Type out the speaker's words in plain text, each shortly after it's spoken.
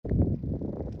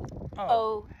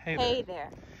Oh, hey there.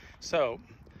 So,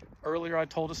 earlier I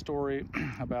told a story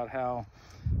about how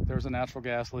there was a natural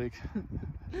gas leak,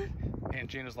 and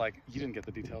Gina's like, you didn't get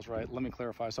the details right. Let me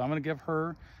clarify. So I'm going to give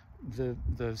her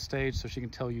the stage so she can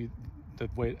tell you the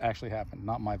way it actually happened,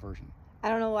 not my version. I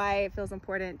don't know why it feels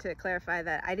important to clarify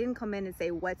that I didn't come in and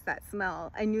say, what's that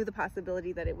smell? I knew the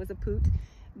possibility that it was a poot,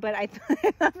 but I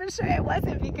thought for sure it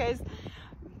wasn't because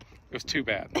it was too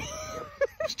bad. It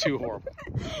was too horrible.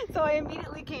 So I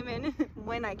immediately came in.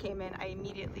 When I came in, I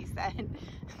immediately said,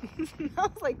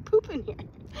 smells like poop in here.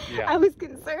 Yeah. I was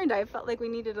concerned. I felt like we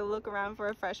needed to look around for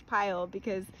a fresh pile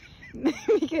because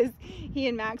he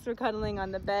and Max were cuddling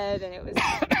on the bed and it was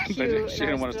cute. She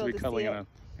didn't want us to be cuddling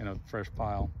in a fresh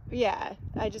pile. Yeah,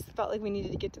 I just felt like we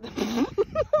needed to get to the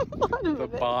bottom of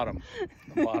it. The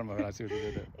bottom of it. I see what you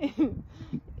did there.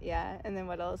 Yeah, and then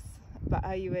what else about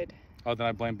how you would... Oh, then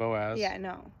I blame Boaz. Yeah,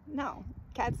 no.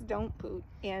 Cats don't poop,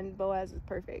 and Boaz is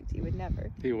perfect. He would never.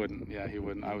 He wouldn't. Yeah, he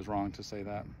wouldn't. I was wrong to say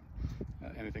that.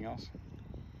 Anything else?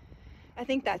 I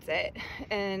think that's it.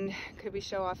 And could we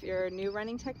show off your new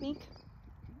running technique?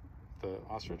 The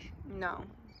ostrich? No.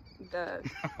 The...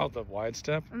 Oh, the wide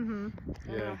step? Mm-hmm.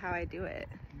 I Yeah. don't know how I do it.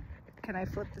 Can I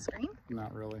flip the screen?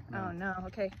 Not really. No. Oh, no.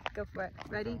 Okay, go for it.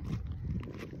 Ready?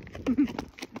 Okay.